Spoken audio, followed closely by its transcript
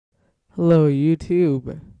Hello,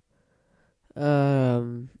 YouTube.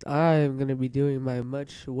 I'm gonna be doing my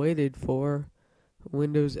much waited for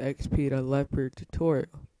Windows XP to Leopard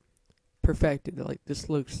tutorial. Perfected. Like, this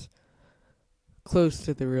looks close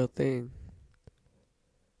to the real thing.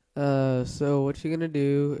 So what you're gonna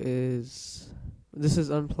do is, this is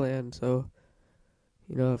unplanned, so,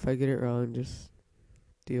 if I get it wrong, just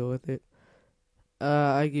deal with it.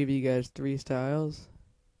 I give you guys three styles.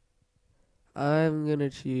 I'm gonna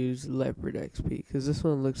choose Leopard XP, because this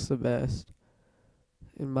one looks the best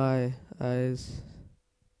in my eyes.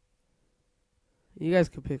 You guys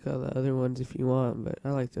can pick all the other ones if you want, but I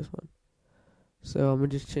like this one. So I'm gonna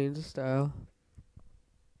just change the style.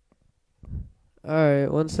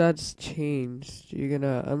 Alright, once that's changed, you're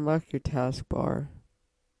gonna unlock your taskbar.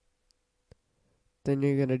 Then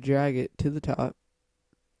you're gonna drag it to the top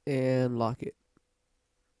and lock it.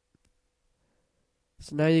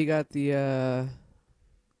 So now you got the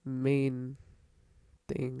main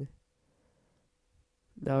thing.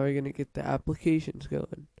 Now we're gonna get the applications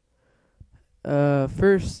going.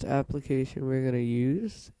 First application we're gonna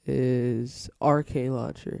use is Arcane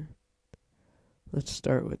Launcher. Let's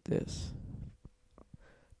start with this.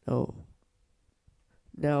 Oh.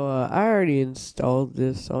 Now, I already installed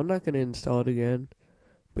this, so I'm not going to install it again.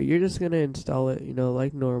 But you're just going to install it,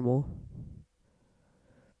 like normal.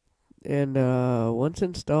 And once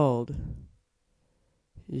installed,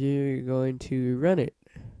 you're going to run it.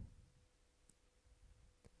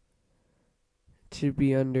 It should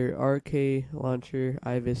be under Arcane Launcher,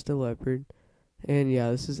 Vista Leopard. And yeah,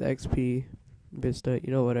 this is XP, Vista,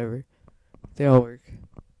 whatever. They all work.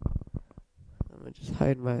 I'm going to just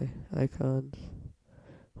hide my icons.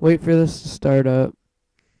 Wait for this to start up.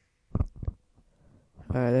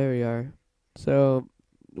 Alright, there we are. So,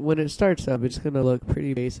 when it starts up, it's going to look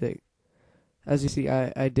pretty basic. As you see,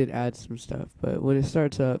 I did add some stuff, but when it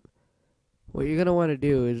starts up, what you're going to want to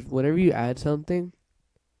do is whenever you add something,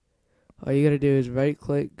 all you got to do is right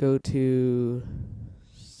click, go to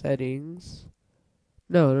settings.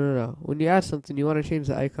 No. When you add something, you want to change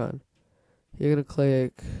the icon. You're going to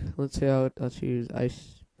click, let's say I'll choose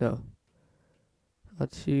I'll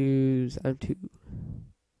choose M2.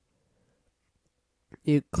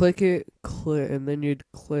 You click it, and then you'd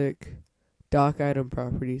click dock item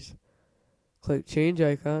properties. Click change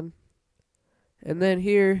icon. And then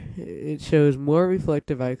here, it shows more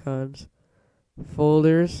reflective icons,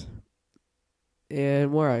 folders,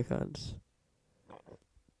 and more icons.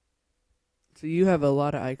 So you have a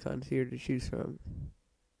lot of icons here to choose from.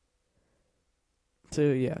 So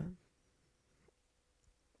yeah.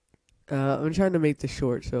 I'm trying to make this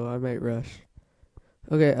short, so I might rush.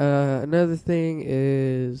 Okay, another thing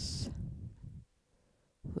is,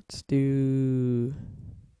 let's do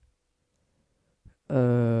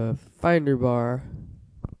finder bar.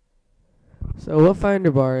 So what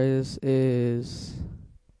finder bar is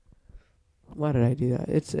why did I do that?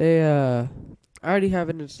 It's I already have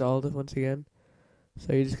it installed once again.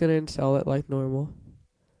 So you're just gonna install it like normal.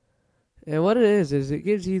 And what it is it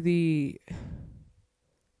gives you the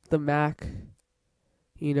Mac,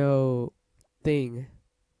 thing.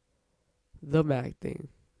 The Mac thing.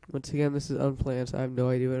 Once again, this is unplanned, so I have no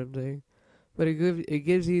idea what I'm saying. But it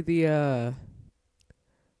gives you the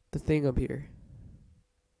thing up here.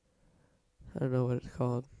 I don't know what it's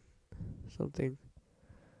called. Something.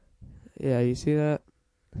 Yeah, you see that?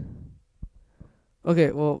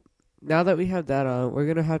 Okay, well, now that we have that on,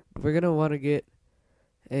 we're gonna want to get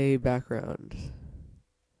a background.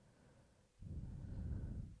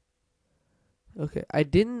 Okay, I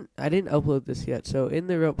didn't upload this yet, so in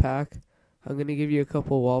the real pack, I'm gonna give you a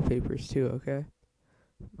couple wallpapers too, okay?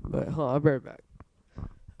 But hold on, I'll be right back.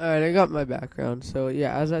 Alright, I got my background, so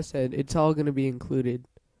yeah, as I said, it's all gonna be included.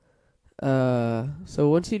 So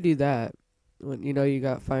once you do that, when you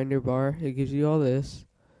got Finder bar, it gives you all this.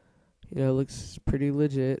 It looks pretty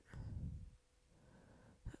legit.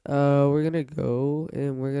 We're gonna go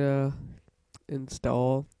and we're gonna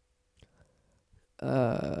install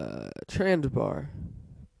Transbar.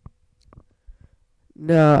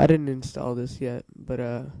 No, I didn't install this yet, but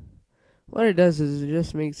what it does is it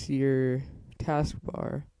just makes your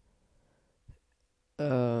taskbar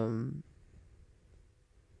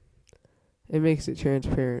it makes it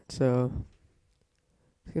transparent. So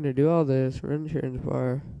it's gonna do all this, run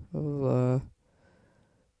Transbar.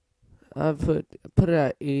 I put it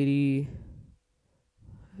at 80,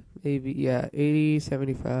 maybe, yeah, 80,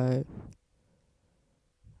 75.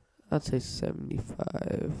 I'd say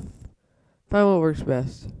 75. Find what works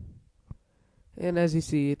best. And as you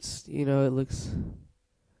see, it's, it looks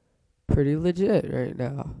pretty legit right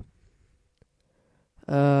now.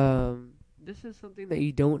 this is something that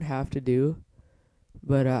you don't have to do,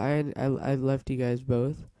 but I left you guys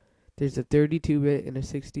both. There's a 32-bit and a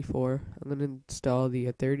 64. I'm gonna install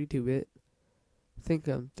the 32-bit. I think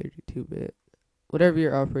I'm 32-bit. Whatever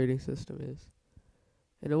your operating system is.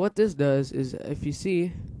 And what this does is, if you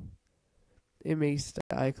see, it makes the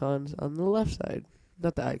icons on the left side.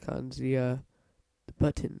 Not the icons, the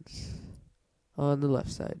buttons on the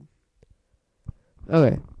left side.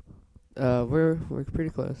 Okay. We're pretty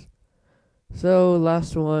close. So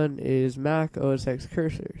last one is Mac OS X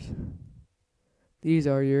cursors. These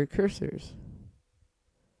are your cursors.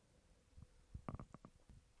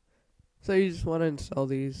 So you just want to install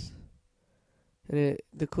these. And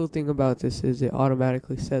the cool thing about this is it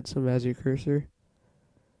automatically sets them as your cursor.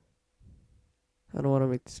 I don't want to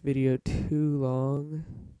make this video too long.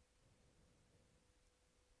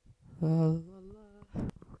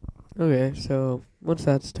 Okay, so once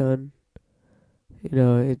that's done,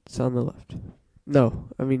 it's on the left. No,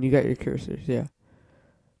 I mean, you got your cursors, yeah.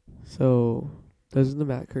 So those are the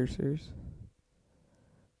Mac cursors.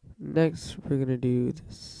 Next, we're going to do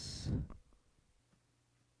this.